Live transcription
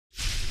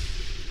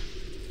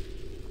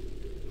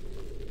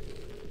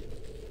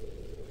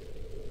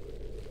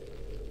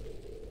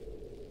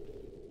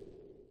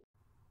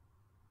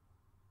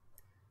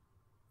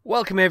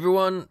Welcome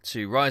everyone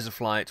to Rise of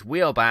Flight.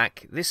 We are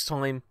back. This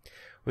time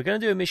we're going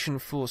to do a mission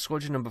for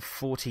squadron number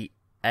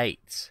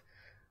 48.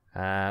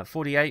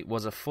 48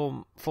 was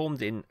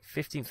formed in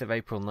 15th of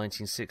April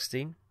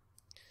 1916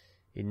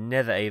 in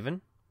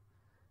Netherhaven.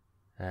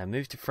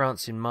 Moved to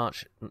France in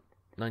March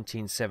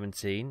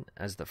 1917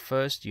 as the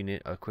first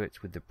unit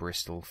equipped with the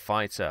Bristol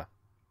fighter.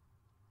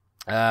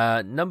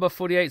 Number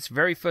 48's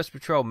very first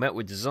patrol met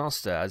with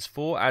disaster as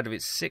 4 out of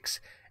its 6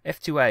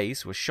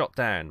 F2As were shot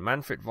down.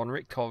 Manfred von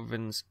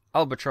Richthoven's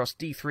Albatross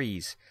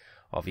D3s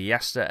of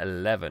Yasta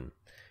 11.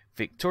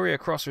 Victoria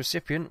Cross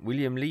recipient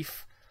William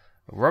Leaf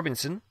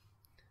Robinson,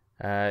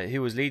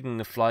 who was leading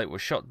the flight,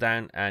 was shot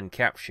down and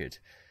captured,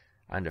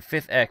 and a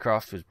 5th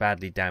aircraft was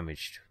badly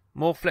damaged.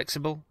 More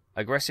flexible,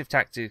 aggressive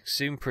tactics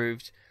soon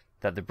proved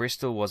that the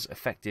Bristol was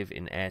effective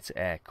in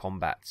air-to-air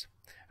combat,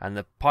 and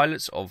the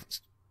pilots of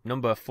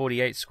number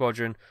 48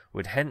 squadron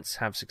would hence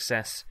have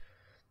success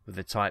with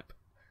the type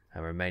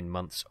and in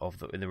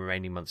the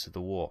remaining months of the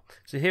war.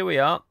 So here we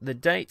are. The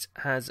date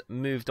has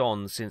moved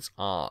on since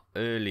our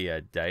earlier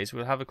days.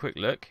 We'll have a quick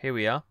look. Here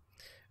we are.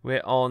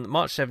 We're on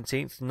March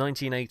 17th,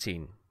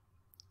 1918.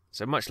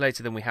 So much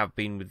later than we have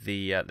been with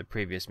the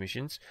previous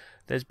missions.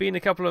 There's been a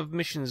couple of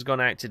missions gone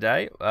out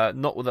today,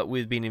 not that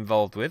we've been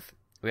involved with.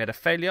 We had a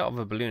failure of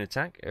a balloon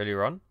attack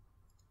earlier on,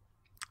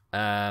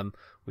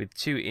 with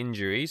 2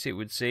 injuries, it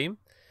would seem.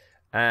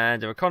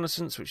 And a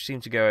reconnaissance which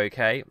seemed to go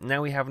okay.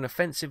 Now we have an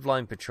offensive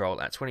line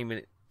patrol at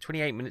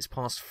 28 minutes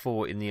past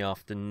 4 in the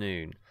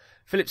afternoon.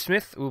 Philip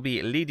Smith will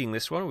be leading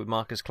this one with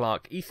Marcus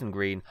Clark, Ethan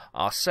Green,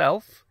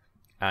 ourself,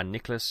 and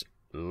Nicholas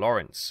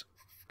Lawrence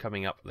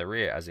coming up the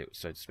rear,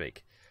 so to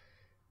speak.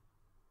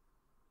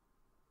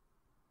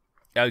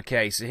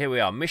 Okay, so here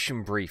we are.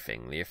 Mission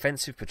briefing. The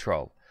offensive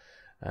patrol.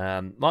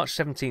 March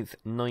 17th,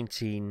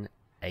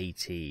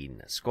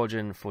 1918.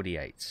 Squadron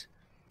 48.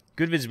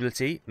 Good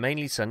visibility,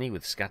 mainly sunny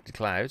with scattered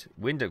cloud.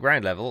 Wind at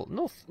ground level,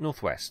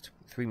 northwest,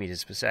 3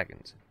 meters per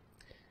second.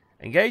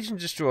 Engage and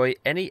destroy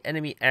any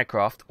enemy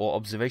aircraft or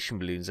observation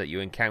balloons that you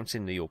encounter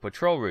in your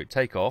patrol route.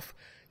 Takeoff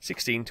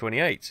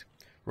 1628.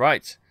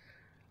 Right,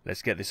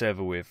 let's get this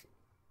over with.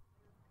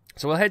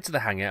 So we'll head to the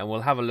hangar and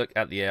we'll have a look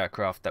at the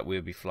aircraft that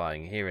we'll be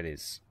flying. Here it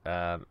is.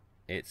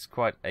 It's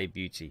quite a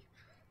beauty.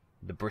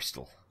 The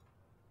Bristol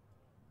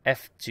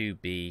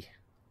F.2B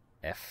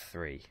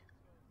F3.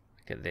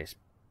 Look at this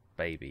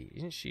baby,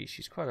 isn't she?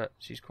 She's quite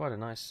a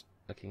nice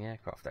looking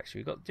aircraft actually.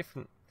 We've got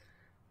different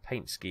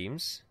paint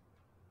schemes.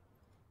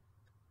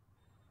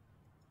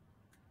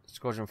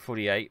 Squadron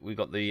 48. We've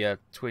got the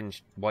twin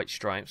white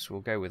stripes.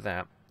 We'll go with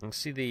that. And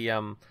see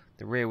the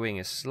rear wing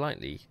is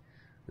slightly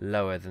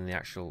lower than the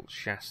actual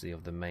chassis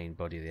of the main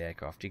body of the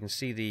aircraft. You can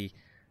see the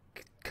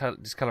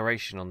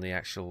discoloration on the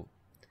actual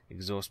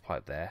exhaust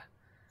pipe there.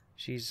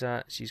 She's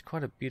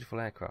quite a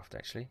beautiful aircraft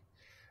actually.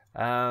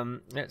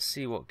 Let's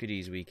see what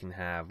goodies we can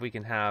have. We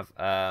can have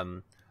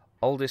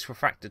oldest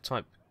refractor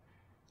type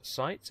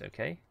sight,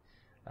 okay.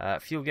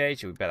 Fuel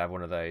gauge, we better have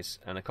one of those.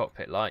 And a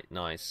cockpit light,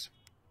 nice.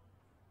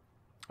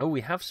 Oh, we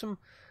have some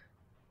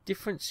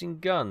difference in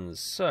guns.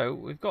 So,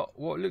 we've got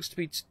what looks to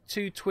be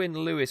 2 twin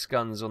Lewis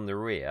guns on the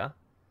rear.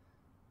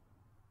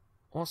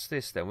 What's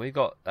this then? We've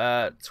got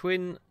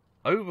twin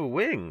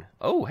overwing.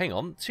 Oh, hang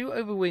on. 2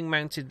 overwing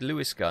mounted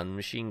Lewis gun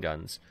machine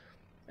guns.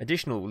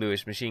 Additional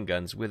Lewis machine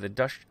guns with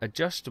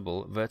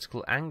adjustable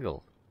vertical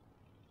angle.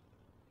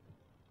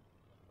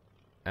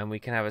 And we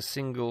can have a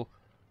single...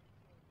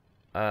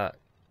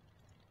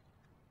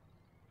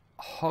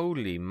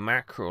 holy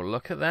mackerel,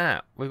 look at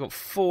that. We've got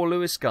 4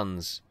 Lewis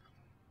guns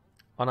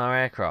on our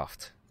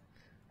aircraft.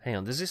 Hang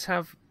on, does this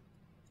have...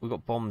 We've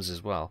got bombs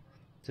as well.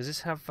 Does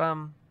this have...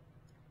 I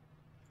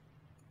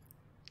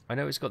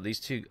know it's got these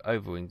 2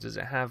 overwings. Does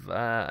it have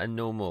a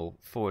normal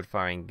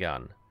forward-firing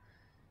gun?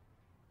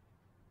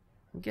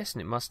 I'm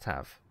guessing it must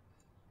have.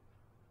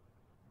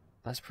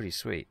 That's pretty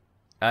sweet.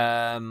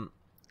 And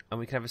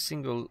we can have a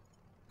single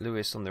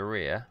Lewis on the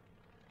rear.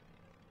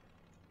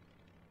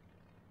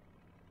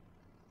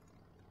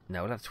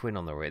 No, we'll have twin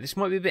on the rear. This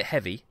might be a bit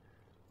heavy,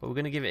 but we're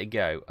going to give it a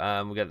go.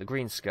 We've got the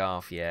green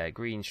scarf, yeah,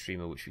 green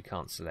streamer, which we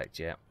can't select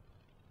yet.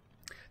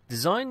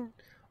 Design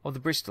of the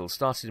Bristol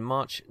started in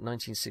March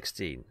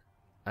 1916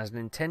 as an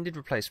intended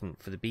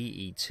replacement for the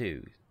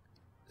BE-2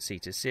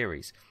 seater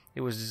series. It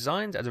was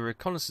designed as a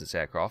reconnaissance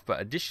aircraft, but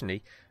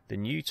additionally, the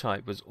new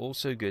type was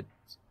also going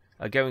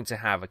to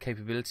have a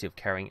capability of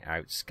carrying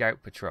out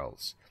scout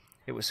patrols.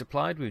 It was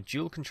supplied with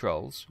dual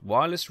controls,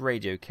 wireless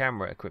radio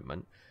camera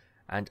equipment,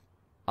 and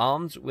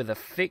armed with a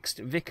fixed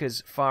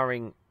Vickers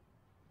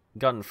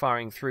gun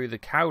firing through the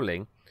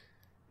cowling.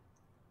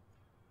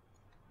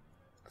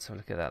 Let's have a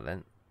look at that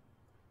then.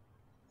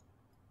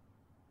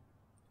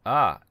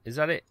 Ah, is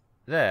that it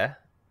there?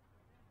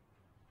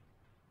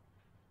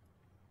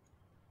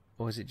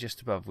 Or is it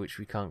just above, which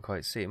we can't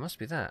quite see? It must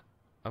be that.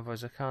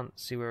 Otherwise I can't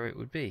see where it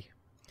would be.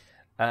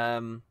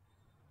 And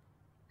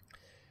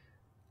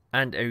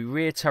a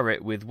rear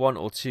turret with 1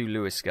 or 2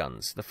 Lewis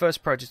guns. The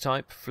first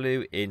prototype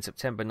flew in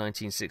September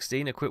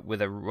 1916, equipped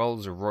with a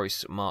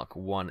Rolls-Royce Mark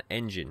I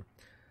engine.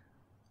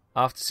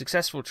 After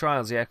successful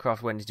trials, the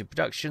aircraft went into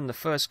production. The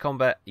first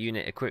combat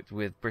unit equipped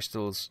with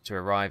Bristols to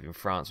arrive in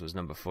France was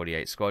number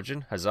 48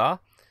 Squadron, Hussar,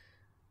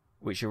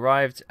 which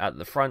arrived at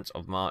the front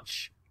of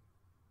March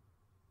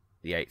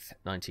the 8th,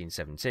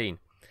 1917.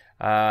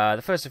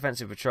 The first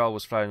offensive patrol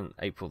was flown on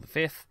April the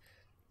 5th,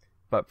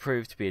 but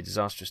proved to be a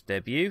disastrous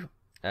debut,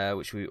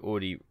 which we've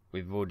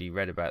already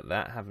read about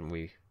that, haven't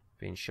we?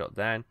 Being shot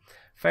down.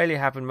 Failure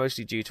happened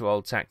mostly due to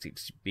old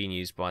tactics being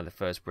used by the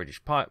first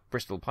British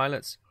Bristol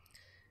pilots,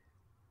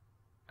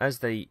 as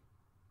they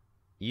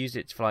used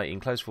it to fly in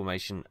close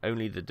formation,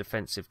 only the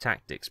defensive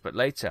tactics. But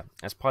later,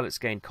 as pilots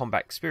gained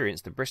combat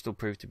experience, the Bristol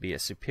proved to be a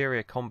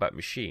superior combat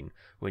machine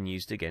when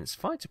used against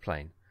fighter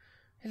plane.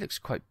 It looks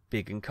quite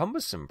big and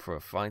cumbersome for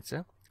a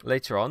fighter.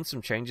 Later on,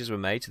 some changes were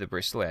made to the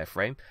Bristol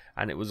airframe,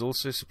 and it was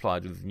also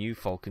supplied with new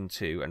Falcon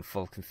 2 and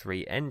Falcon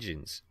 3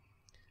 engines.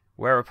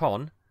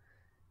 Whereupon,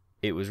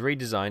 it was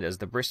redesigned as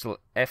the Bristol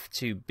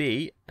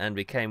F.2B and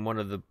became one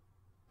of the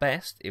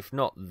best, if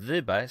not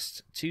the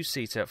best,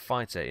 two-seater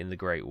fighter in the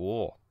Great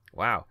War.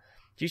 Wow.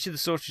 Due to the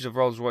shortage of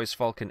Rolls-Royce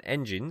Falcon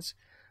engines,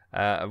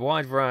 a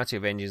wide variety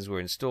of engines were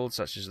installed,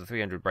 such as the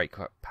 300 brake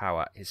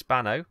power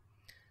Hispano,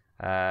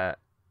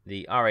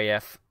 the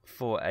RAF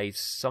 4A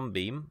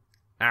Sunbeam,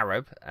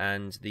 Arab,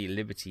 and the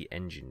Liberty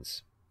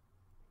engines.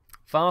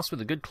 Fast with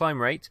a good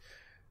climb rate,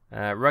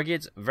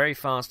 rugged, very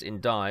fast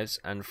in dives,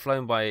 and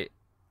flown by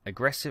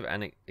aggressive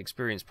and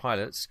experienced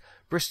pilots,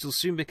 Bristol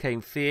soon became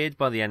feared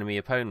by the enemy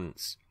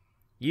opponents.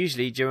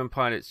 Usually, German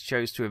pilots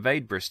chose to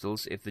evade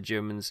Bristols if the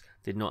Germans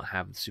did not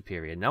have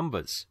superior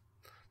numbers.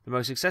 The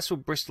most successful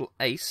Bristol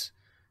ace,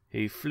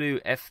 who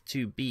flew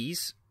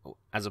F-2Bs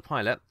as a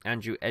pilot,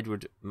 Andrew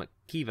Edward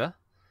McKeever,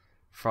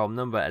 from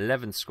number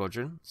 11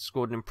 Squadron,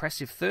 scored an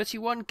impressive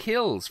 31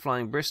 kills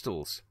flying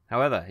Bristols.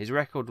 However, his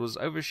record was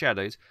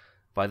overshadowed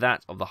by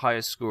that of the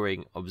highest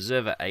scoring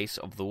observer ace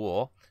of the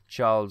war,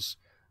 Charles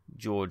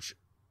George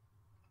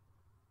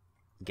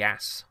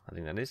Gass, I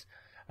think that is,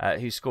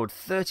 who scored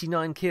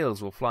 39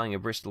 kills while flying a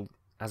Bristol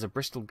as a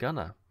Bristol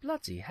gunner.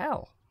 Bloody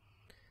hell.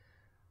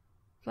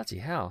 Bloody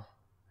hell.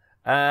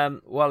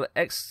 While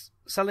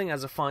excelling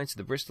as a fighter,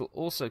 the Bristol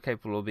also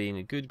capable of being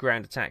a good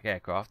ground attack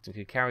aircraft and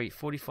could carry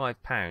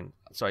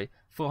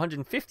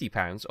 450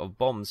 pounds of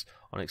bombs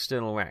on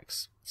external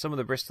racks. Some of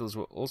the Bristols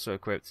were also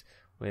equipped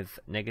with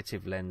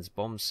negative lens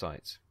bomb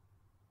sights.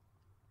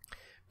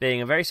 Being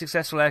a very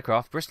successful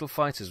aircraft, Bristol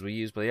fighters were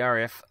used by the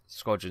RAF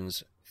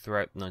squadrons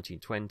throughout the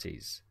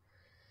 1920s.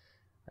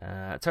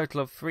 A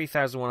total of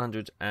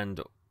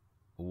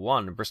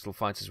 3,101 Bristol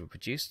fighters were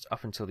produced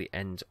up until the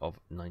end of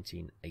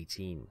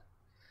 1918.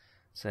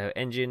 So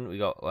engine, we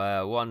got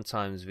 1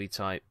 times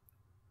V-type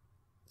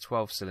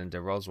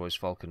 12-cylinder Rolls-Royce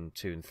Falcon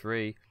 2 and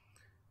 3.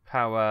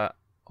 Power,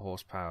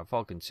 horsepower,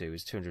 Falcon 2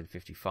 is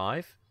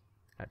 255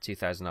 at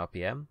 2,000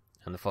 RPM,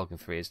 and the Falcon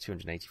 3 is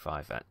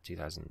 285 at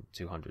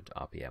 2,200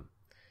 RPM.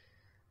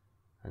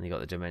 And you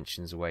got the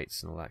dimensions,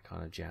 weights, and all that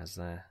kind of jazz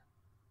there.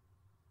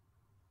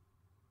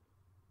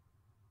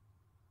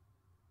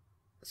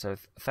 So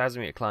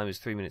 1,000 meter climb is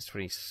 3 minutes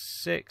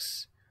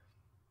 26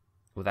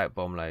 without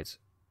bomb loads.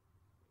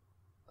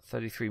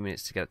 33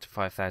 minutes to get up to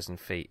 5,000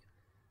 feet.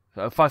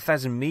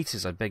 5,000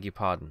 meters, I beg your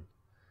pardon.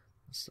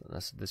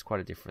 There's quite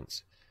a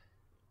difference.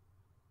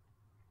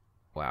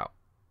 Wow,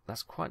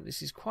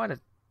 this is quite a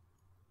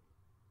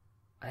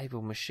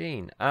able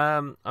machine.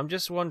 I'm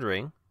just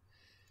wondering.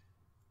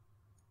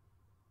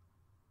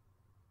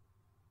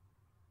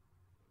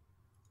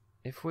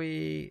 If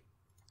we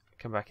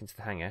come back into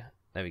the hangar,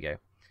 there we go.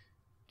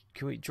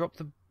 Can we drop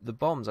the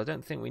bombs? I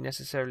don't think we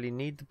necessarily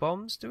need the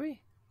bombs, do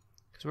we?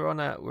 Because we're on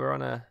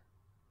a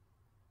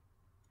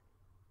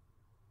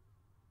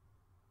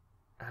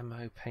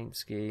ammo paint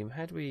scheme.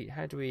 How do we?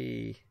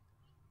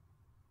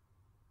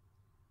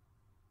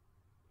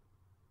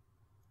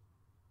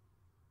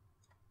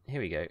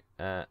 Here we go.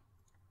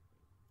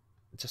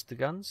 Just the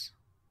guns.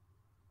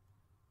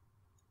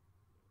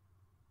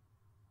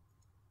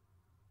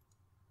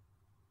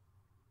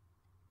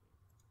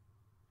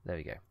 There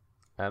we go.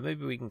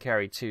 Maybe we can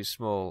carry two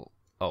small.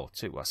 Oh,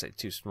 two. I say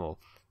two small.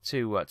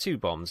 Two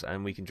bombs,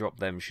 and we can drop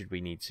them should we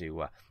need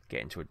to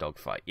get into a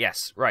dogfight.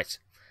 Yes, right.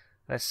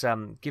 Let's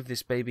give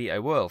this baby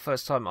a whirl.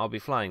 First time I'll be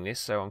flying this,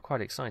 so I'm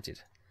quite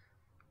excited.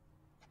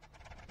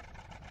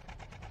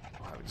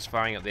 Right, we're just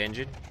firing up the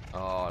engine.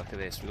 Oh, look at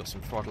this. We've got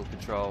some throttle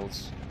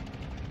controls.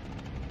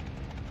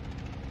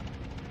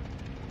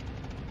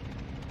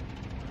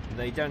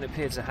 They don't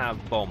appear to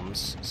have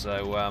bombs,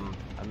 so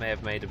I may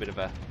have made a bit of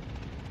a...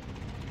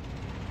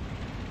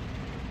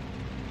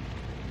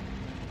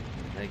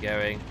 They're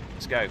going.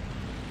 Let's go.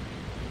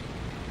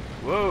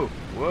 Whoa,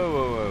 whoa,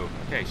 whoa, whoa.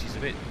 Okay, she's a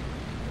bit...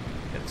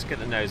 Let's get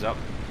the nose up.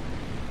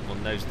 Or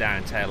nose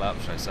down, tail up,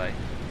 should I say.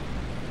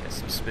 Get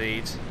some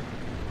speed.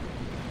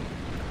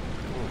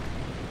 Ooh.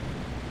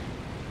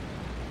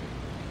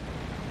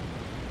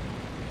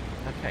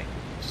 Okay,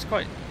 she's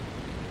quite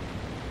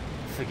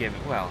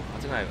forgiving. Well, I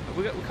don't know.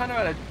 We're kind of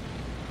at a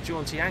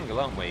jaunty angle,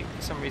 aren't we?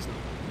 For some reason,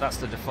 that's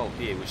the default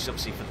view, which is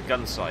obviously for the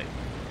gun sight.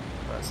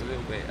 But it's a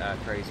little bit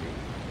crazy.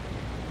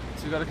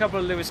 So we've got a couple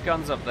of Lewis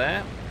guns up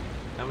there,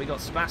 and we've got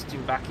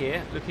Sebastian back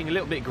here, looking a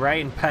little bit grey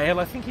and pale.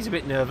 I think he's a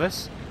bit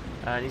nervous,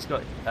 and he's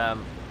got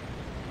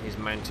his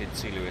mounted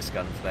 2 Lewis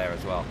guns there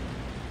as well.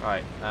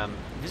 Right,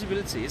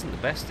 visibility isn't the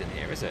best in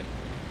here, is it?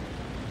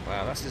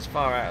 Wow, that's as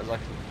far out as I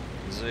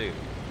can zoom.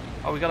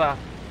 Oh, we got a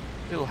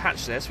little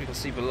hatch there so we can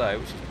see below,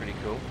 which is pretty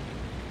cool.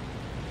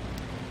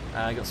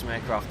 Got some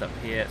aircraft up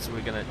here, so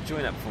we're going to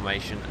join up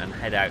formation and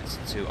head out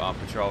to our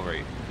patrol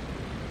route.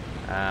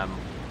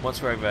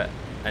 Once we're over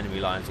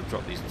enemy lines, we'll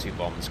drop these 2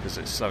 bombs because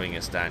it's slowing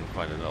us down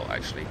quite a lot,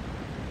 actually.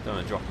 Don't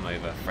want to drop them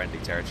over friendly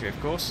territory, of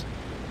course.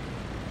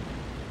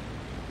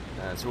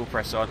 So we'll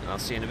press on, and I'll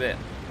see you in a bit.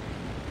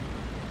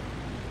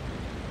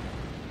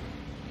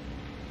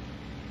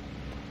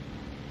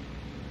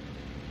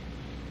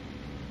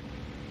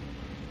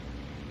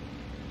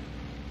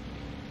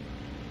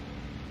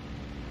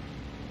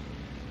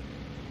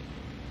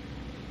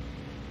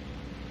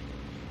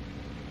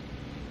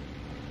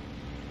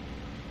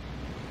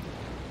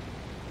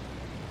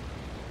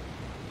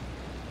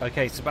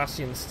 Okay,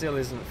 Sebastian still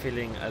isn't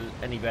feeling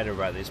any better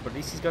about this, but at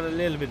least he's got a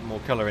little bit more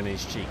colour in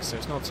his cheeks, so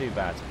it's not too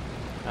bad.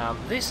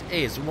 This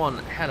is one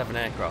hell of an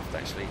aircraft,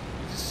 actually.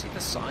 You just see the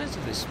size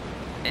of this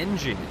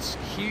engine, it's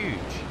huge.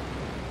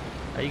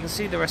 You can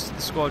see the rest of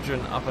the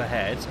squadron up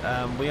ahead.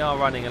 We are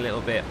running a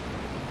little bit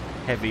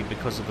heavy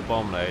because of the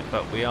bomb load,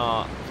 but we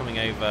are coming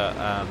over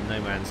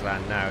no man's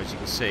land now, as you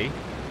can see.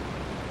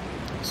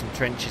 Some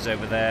trenches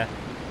over there.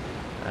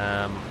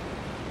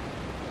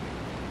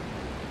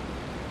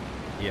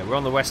 Yeah, we're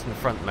on the western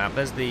front map.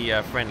 There's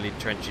the friendly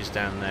trenches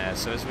down there.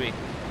 So as we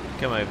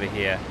come over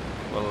here,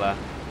 we'll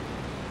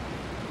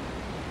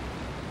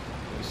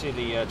you see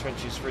the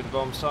trenches through the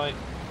bomb site.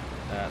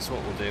 So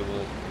what we'll do,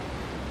 we'll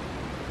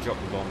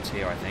drop the bombs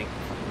here, I think,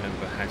 if I can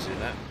remember how to do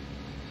that.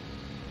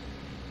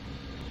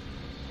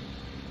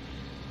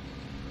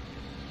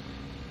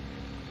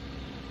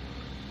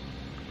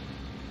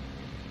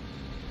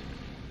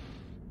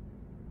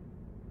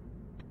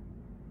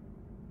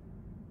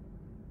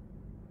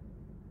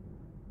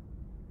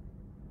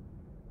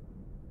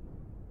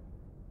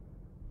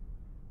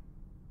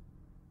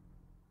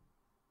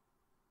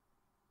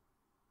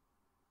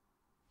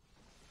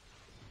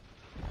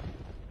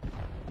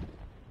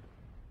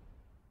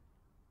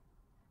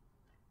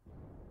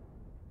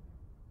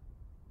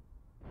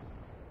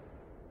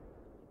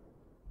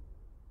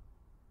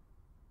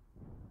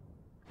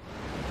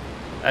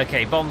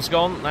 Okay, bomb's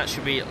gone. That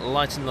should be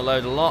lighten the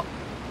load a lot.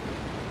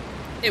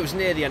 It was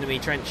near the enemy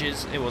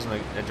trenches. It wasn't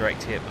a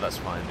direct hit, but that's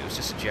fine. It was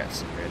just a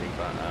jetson, really.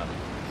 But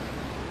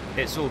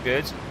it's all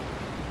good.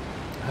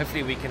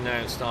 Hopefully we can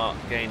now start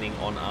gaining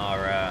on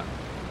our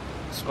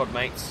squad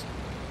mates.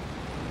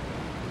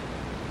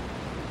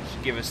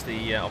 Should give us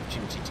the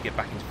opportunity to get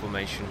back into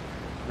formation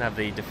and have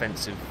the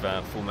defensive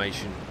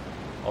formation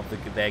of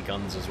their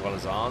guns as well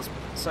as ours.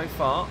 But so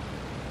far,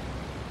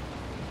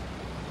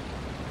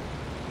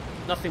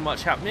 nothing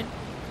much happening.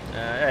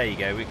 There you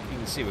go. You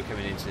can see we're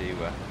coming into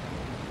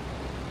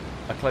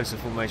a closer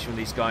formation with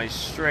these guys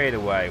straight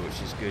away, which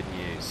is good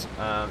news.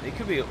 It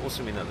could be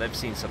also mean that they've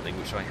seen something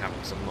which I haven't,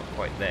 because I'm not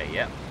quite there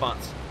yet. But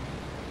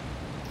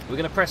we're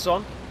going to press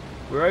on.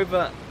 We're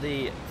over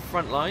the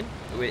front line.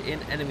 We're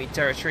in enemy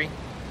territory,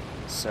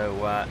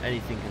 so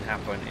anything can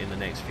happen in the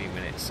next few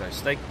minutes. So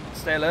stay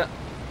alert.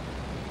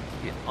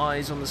 Keep your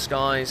eyes on the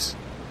skies.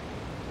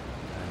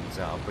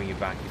 I'll bring you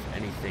back if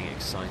anything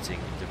exciting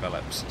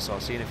develops. So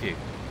I'll see you in a few.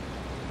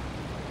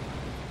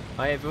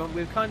 Hi everyone,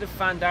 we've kind of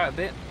fanned out a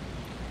bit.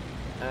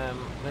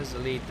 There's the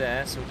lead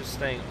there, so we're just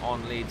staying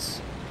on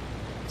lead's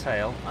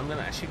tail. I'm going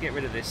to actually get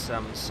rid of this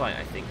sight,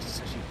 I think. It's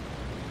actually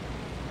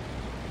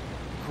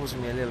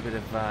causing me a little bit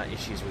of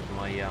issues with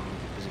my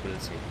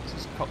visibility. So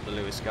just cop the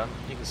Lewis gun.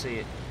 You can see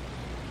it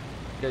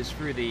goes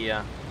through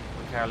the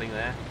carolling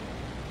there.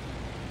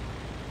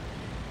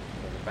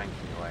 They're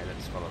banking away,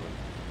 let's follow them.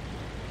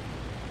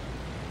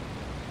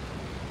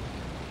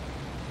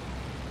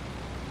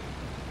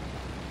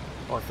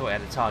 Oh, I thought I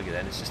had a target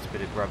then, it's just a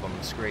bit of grub on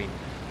the screen.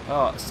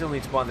 Oh, I still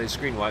need to buy those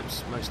screen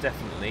wipes, most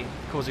definitely,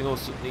 causing all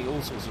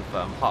sorts of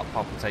heart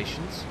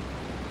palpitations.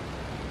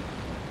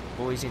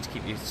 Always need to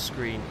keep your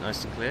screen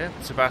nice and clear.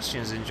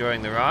 Sebastian's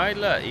enjoying the ride.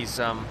 Look, he's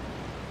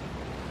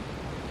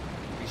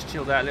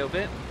chilled out a little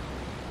bit.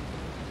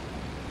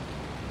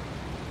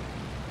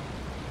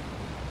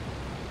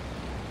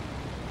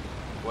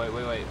 Wait,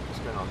 what's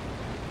going on?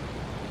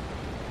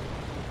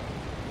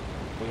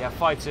 We have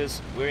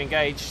fighters, we're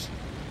engaged.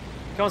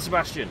 Come on,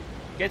 Sebastian,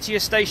 get to your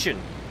station.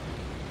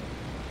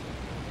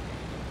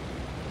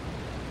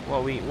 What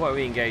are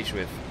we engaged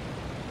with?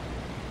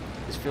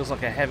 This feels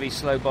like a heavy,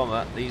 slow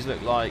bomber. These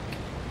look like,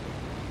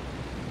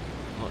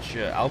 I'm not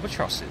sure,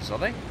 albatrosses, are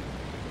they?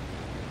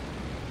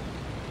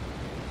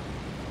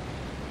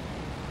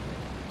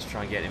 Let's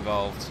try and get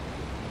involved.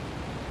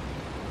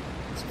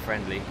 It's a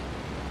friendly.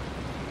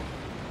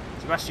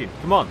 Sebastian,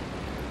 come on.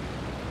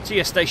 To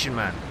your station,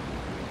 man.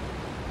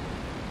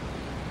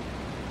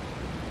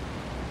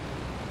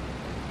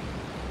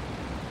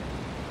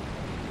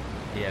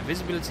 Yeah,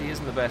 visibility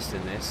isn't the best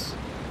in this.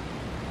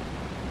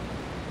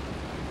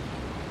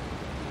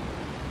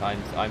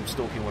 I'm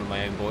stalking one of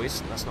my own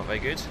boys. That's not very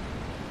good.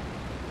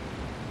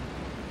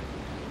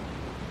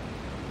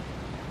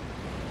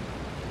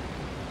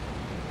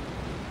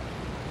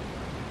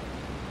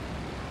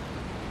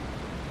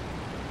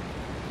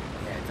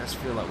 Yeah, it does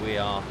feel like we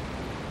are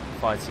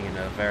fighting in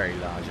a very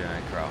large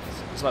aircraft.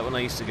 It's like when I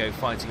used to go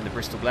fighting in the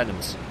Bristol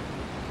Blenheims.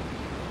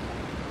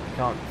 You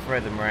can't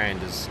thread them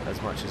around as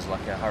much as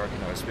like a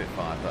Hurricane or a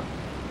Spitfire, but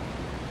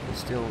it's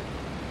still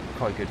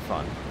quite good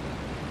fun.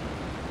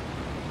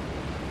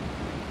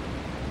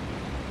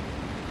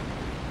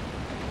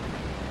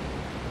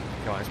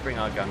 Come on, let's bring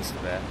our guns to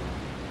bear.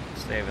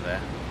 Stay over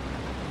there.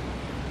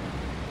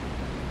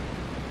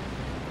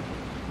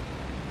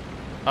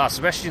 Ah,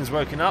 Sebastian's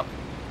woken up.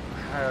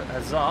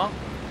 Huzzah.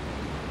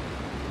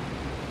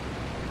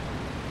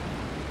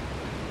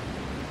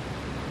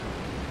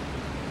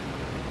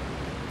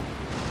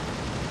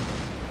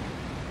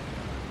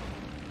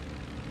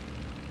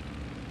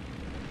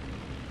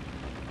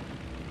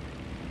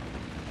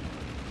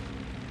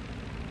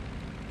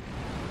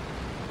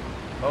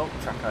 Oh,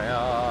 track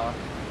IR.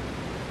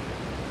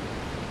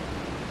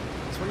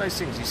 It's one of those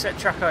things, you set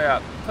track IR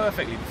up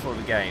perfectly before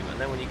the game,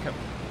 and then when you come...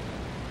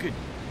 Good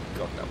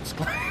God, that was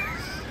close.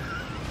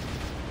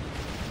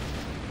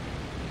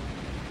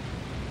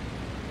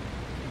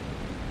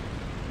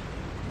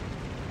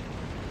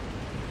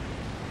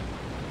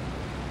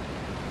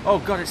 Oh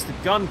God, it's the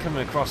gun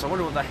coming across. I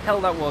wonder what the hell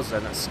that was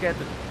then. That scared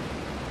the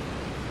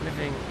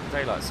living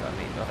daylights out of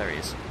me. Oh, there he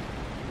is.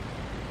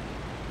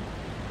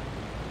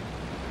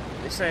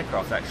 This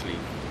aircraft actually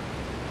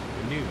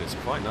manoeuvres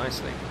quite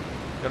nicely.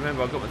 Gotta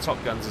remember, I've got my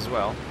top guns as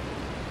well.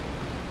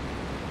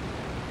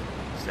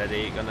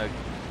 Steady, got no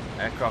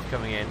aircraft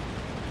coming in.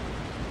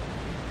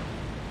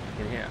 I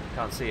can hear,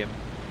 can't see him.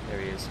 There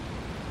he is.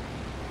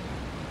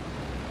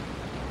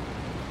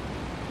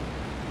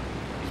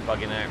 He's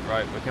bugging out.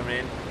 Right, we're coming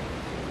in.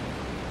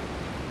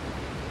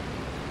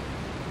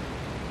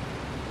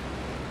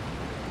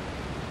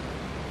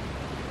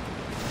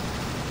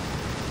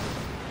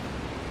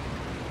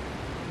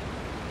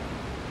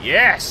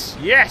 Yes!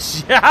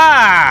 Yes!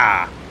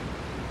 Yeah!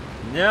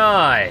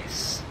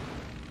 Nice!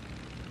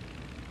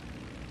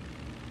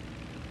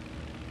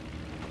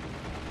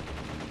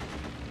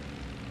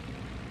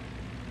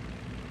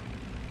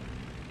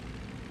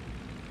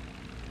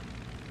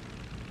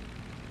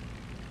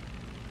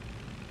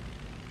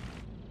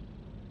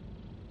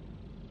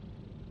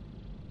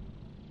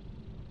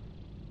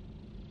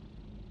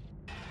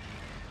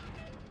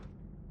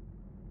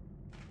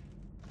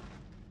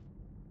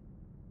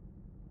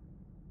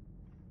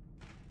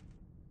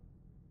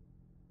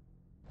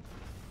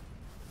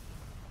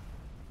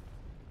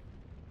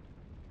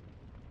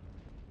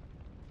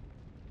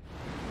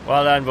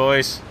 Well done,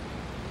 boys.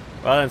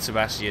 Well done,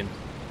 Sebastian.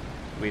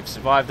 We've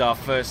survived our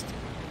first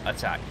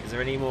attack. Is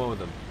there any more of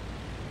them?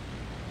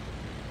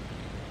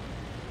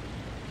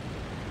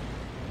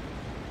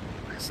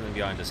 Something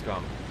behind us,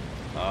 come.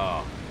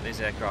 Oh, this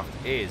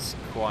aircraft is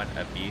quite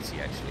a beauty,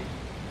 actually.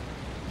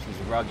 She's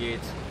rugged.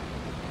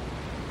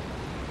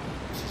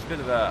 She's a bit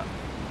of a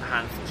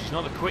handful. She's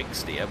not a quick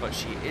steer, but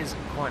she is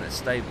quite a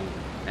stable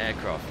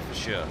aircraft for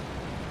sure.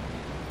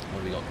 What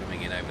have we got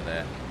coming in over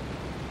there?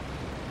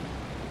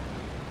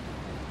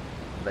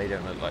 They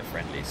don't look like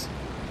friendlies.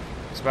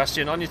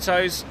 Sebastian, on your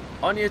toes.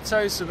 On your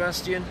toes,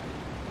 Sebastian.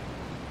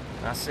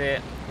 That's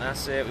it.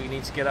 That's it. We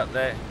need to get up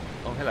there.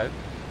 Oh, hello.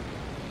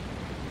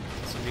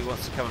 Somebody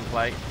wants to come and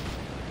play.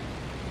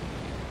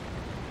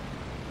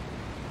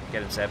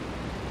 Get him, Seb.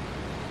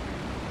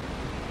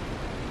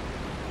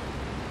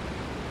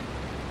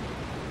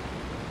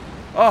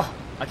 Oh,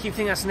 I keep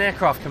thinking that's an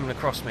aircraft coming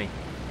across me.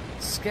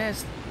 It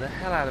scares the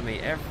hell out of me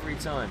every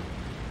time.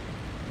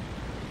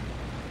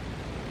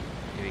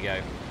 Here we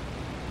go.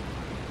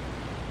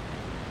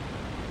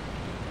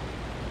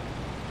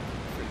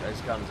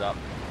 Those guns up.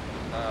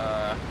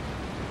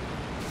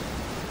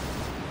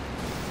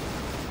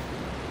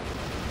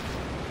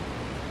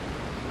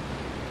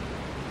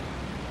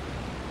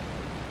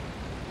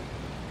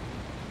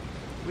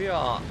 We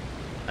are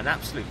an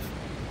absolute...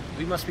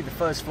 We must be the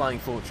first flying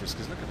fortress,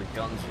 because look at the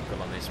guns we've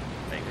got on this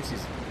thing. This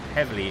is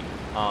heavily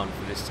armed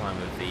for this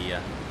time of the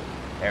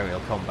aerial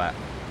combat.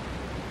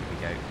 Here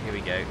we go, here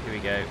we go, here we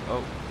go.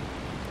 Oh.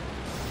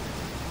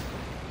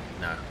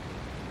 No.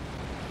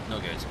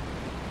 Not good.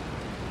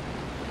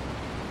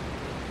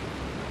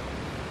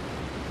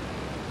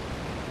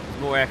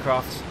 More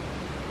aircraft.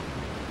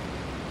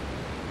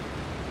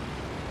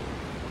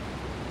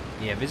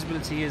 Yeah,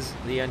 visibility is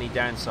the only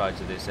downside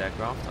to this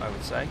aircraft, I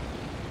would say.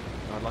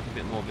 I'd like a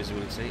bit more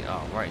visibility.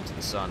 Oh, right into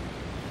the sun.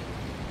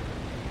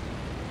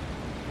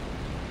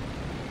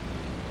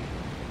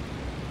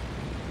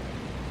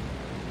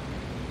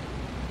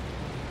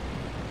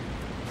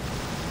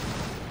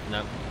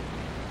 No.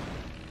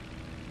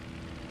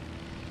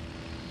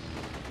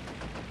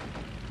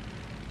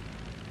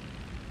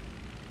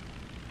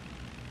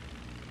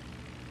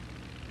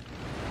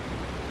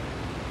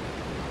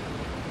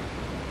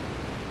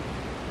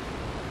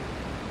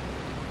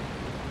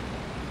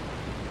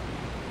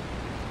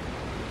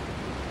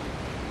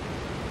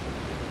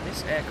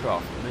 this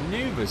aircraft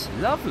manoeuvres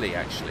lovely,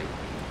 actually.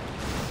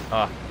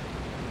 Ah,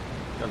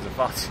 guns are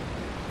fast. By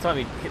the time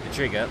you hit the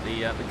trigger,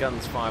 the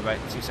guns fire about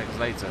 2 seconds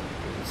later,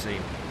 you can see.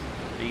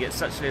 But you get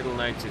such little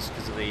notice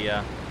because of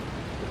the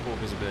poor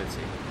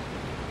visibility.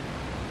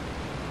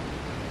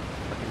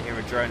 I can hear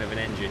a drone of an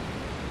engine.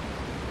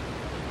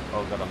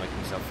 Oh god, I'm making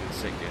myself feel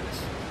sick doing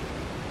this.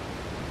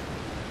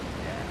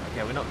 Yeah,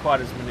 okay, we're not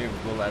quite as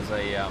manoeuvrable as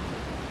a...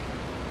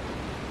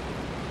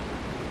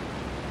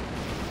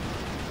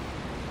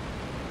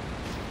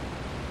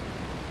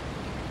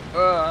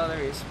 Oh, there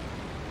he is.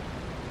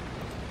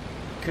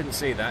 Couldn't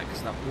see that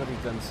because that bloody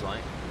gun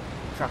sight.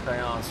 Track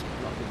IR's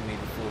not giving me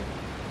the full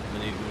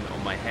manoeuvrement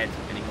on my head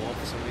anymore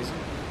for some reason.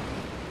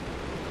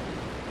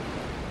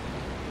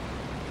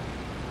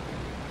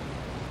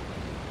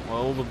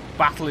 Well, the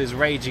battle is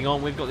raging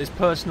on. We've got this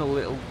personal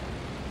little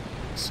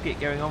skit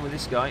going on with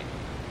this guy.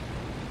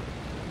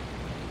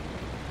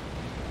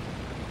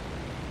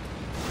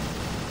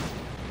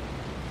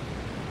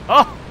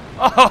 Oh!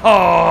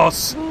 Oh!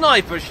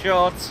 Sniper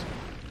shot!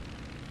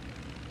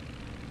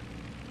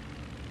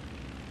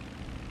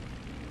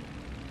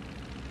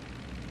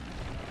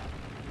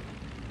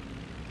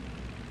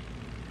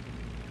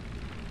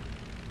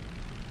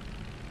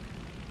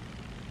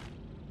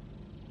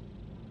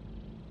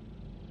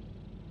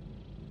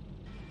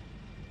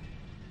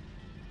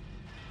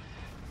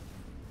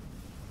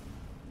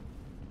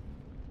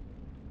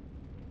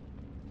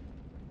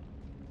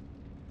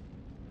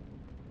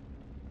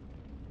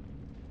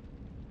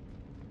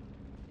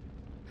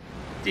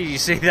 Did you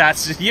see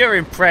that? You're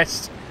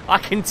impressed. I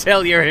can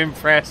tell you're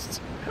impressed.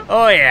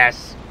 Oh,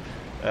 yes.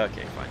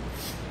 Okay,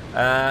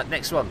 fine.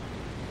 Next one.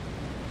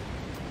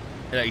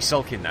 He's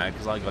sulking now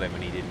because I got him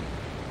when he didn't.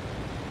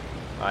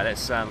 Alright,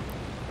 let's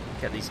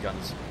get these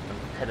guns and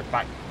head it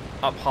back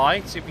up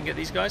high. See if we can get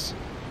these guys.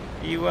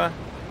 You, okay,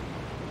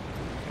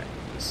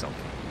 he's sulking.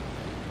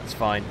 That's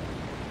fine.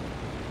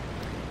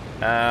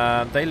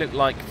 They look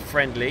like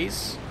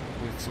friendlies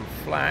with some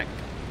flak.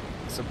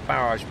 It's a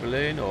barrage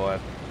balloon or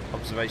a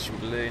observation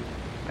balloon.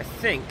 I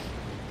think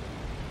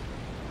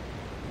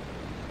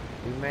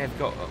we may have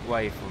got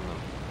away from them.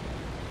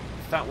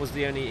 If that was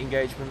the only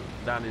engagement,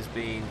 that has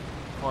been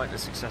quite a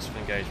successful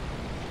engagement.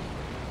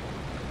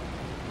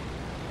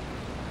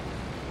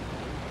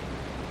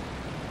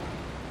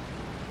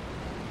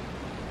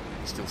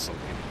 He's still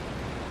sulking.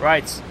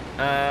 Right,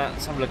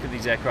 let's have a look at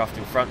these aircraft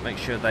in front, make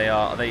sure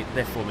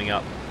they're forming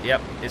up.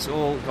 Yep, it's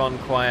all gone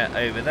quiet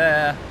over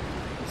there.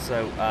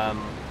 So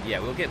yeah,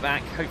 we'll get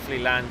back, hopefully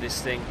land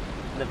this thing.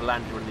 Never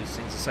landed one of these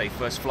things, to say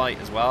first flight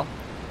as well.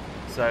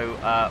 So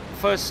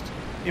first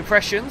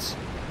impressions,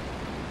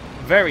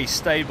 very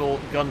stable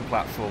gun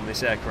platform,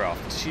 this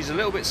aircraft. She's a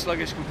little bit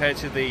sluggish compared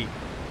to the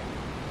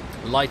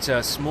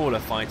lighter, smaller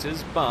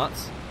fighters, but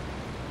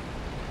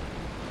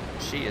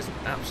she is an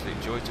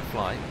absolute joy to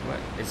fly.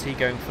 Where is he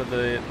going for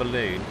the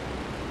balloon?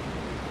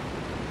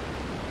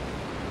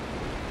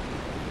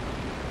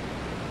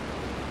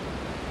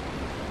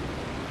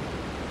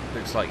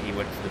 Looks like he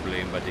went for the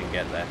balloon but didn't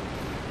get there.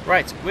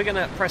 Right, we're going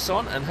to press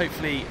on and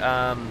hopefully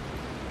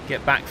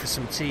get back for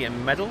some tea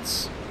and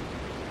medals.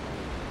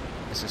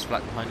 This is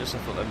flat behind us, I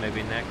thought that may be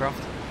an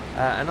aircraft.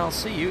 And I'll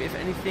see you if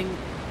anything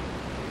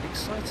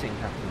exciting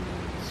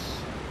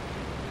happens.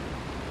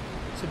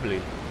 It's a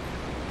balloon.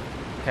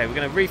 Okay, we're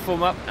going to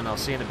reform up and I'll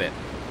see you in a bit.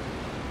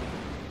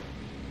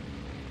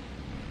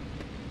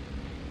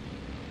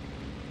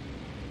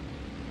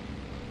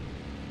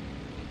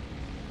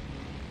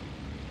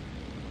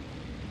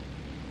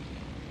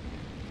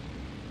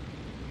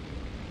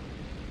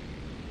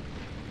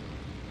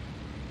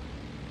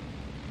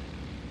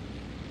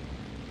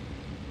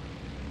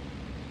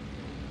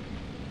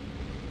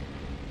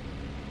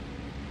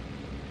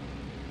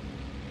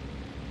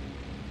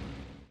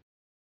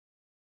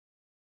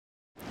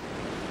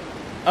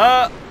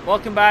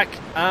 Welcome back.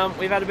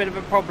 We've had a bit of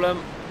a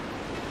problem.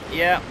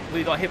 Yeah,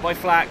 we got hit by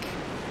flak.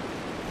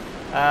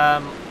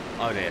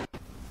 Oh dear.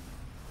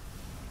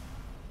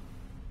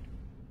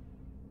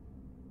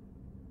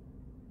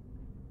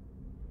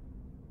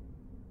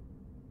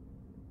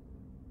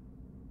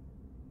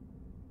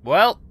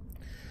 Well,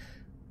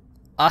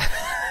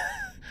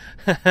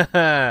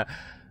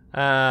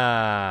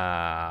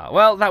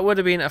 well, that would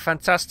have been a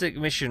fantastic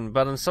mission,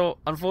 but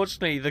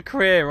unfortunately, the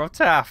career of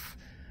Taff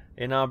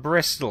in our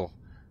Bristol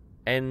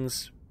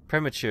ends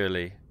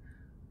prematurely.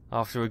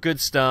 After a good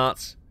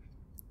start,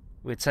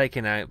 we're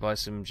taken out by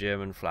some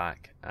German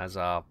flak as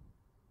our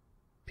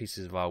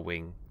pieces of our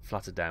wing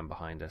flutter down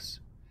behind us.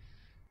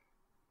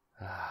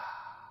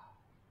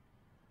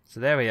 So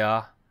there we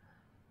are.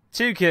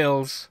 2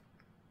 kills.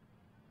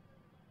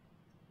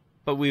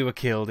 But we were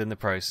killed in the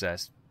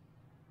process.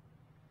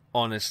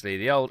 Honestly,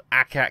 the old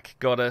ACAC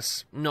got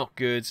us. Not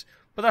good.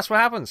 But that's what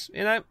happens,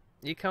 you know.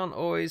 You can't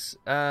always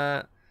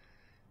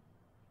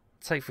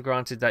take for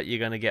granted that you're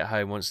going to get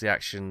home once the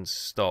action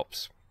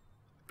stops.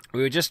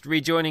 We were just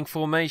rejoining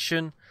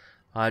formation.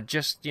 I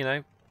just, you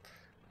know,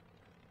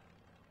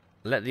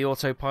 let the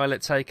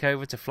autopilot take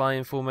over to fly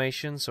in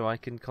formation so I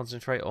can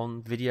concentrate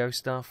on video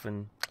stuff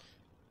and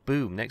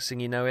boom, next thing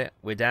you know it,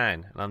 we're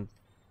down. And I'm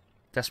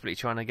desperately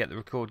trying to get the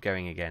record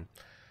going again.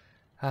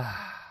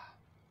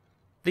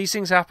 These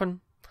things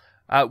happen.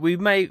 We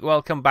may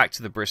well come back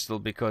to the Bristol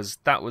because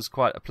that was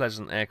quite a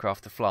pleasant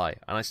aircraft to fly.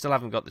 And I still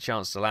haven't got the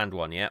chance to land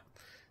one yet.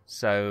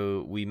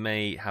 So we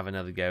may have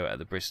another go at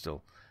the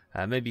Bristol.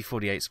 Maybe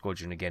 48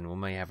 Squadron again. We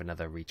may have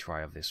another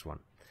retry of this one.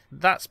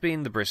 That's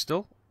been the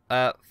Bristol.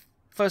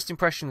 First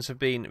impressions have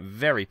been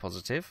very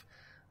positive.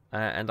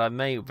 And I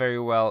may very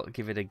well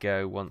give it a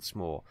go once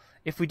more.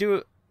 If we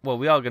do, well,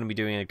 we are going to be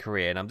doing a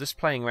career, and I'm just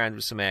playing around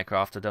with some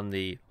aircraft. I've done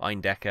the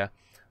Eindecker,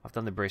 I've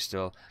done the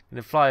Bristol. I'm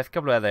going to fly a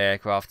couple of other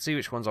aircraft, see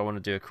which ones I want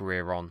to do a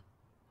career on,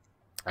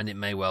 and it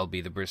may well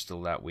be the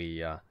Bristol that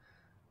we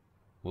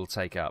will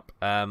take up.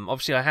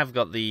 Obviously, I have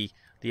got the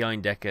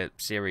Eindecker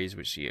series,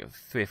 which you have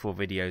 3 or 4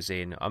 videos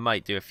in. I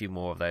might do a few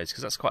more of those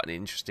because that's quite an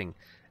interesting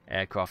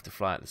aircraft to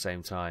fly at the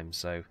same time.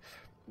 So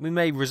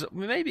maybe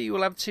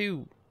we'll have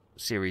 2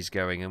 series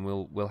going, and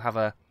we'll have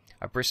a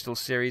Bristol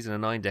series and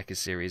a 9-decker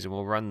series, and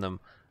we'll run them,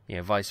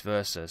 vice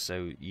versa,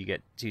 so you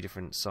get 2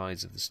 different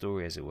sides of the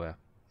story, as it were.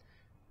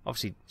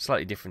 Obviously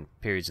slightly different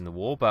periods in the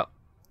war, but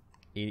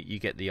you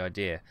get the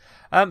idea.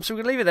 So we're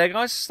going to leave it there,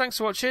 guys. Thanks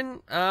for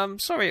watching.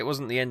 Sorry it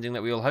wasn't the ending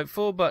that we all hoped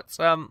for, but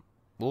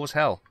war's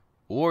hell.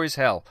 War is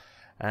hell.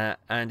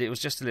 And it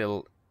was just a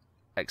little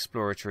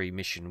exploratory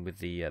mission with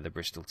the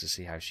Bristol to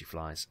see how she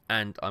flies,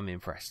 and I'm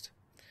impressed.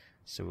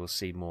 So we'll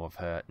see more of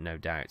her, no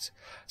doubt.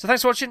 So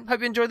thanks for watching.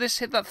 Hope you enjoyed this.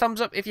 Hit that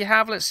thumbs up if you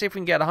have. Let's see if we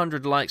can get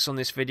 100 likes on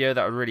this video.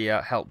 That would really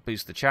help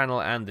boost the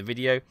channel and the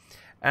video.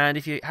 And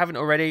if you haven't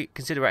already,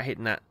 consider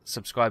hitting that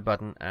subscribe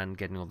button and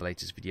getting all the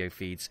latest video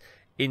feeds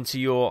into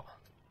your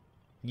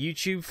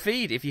YouTube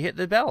feed if you hit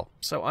the bell.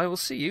 So I will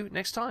see you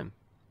next time.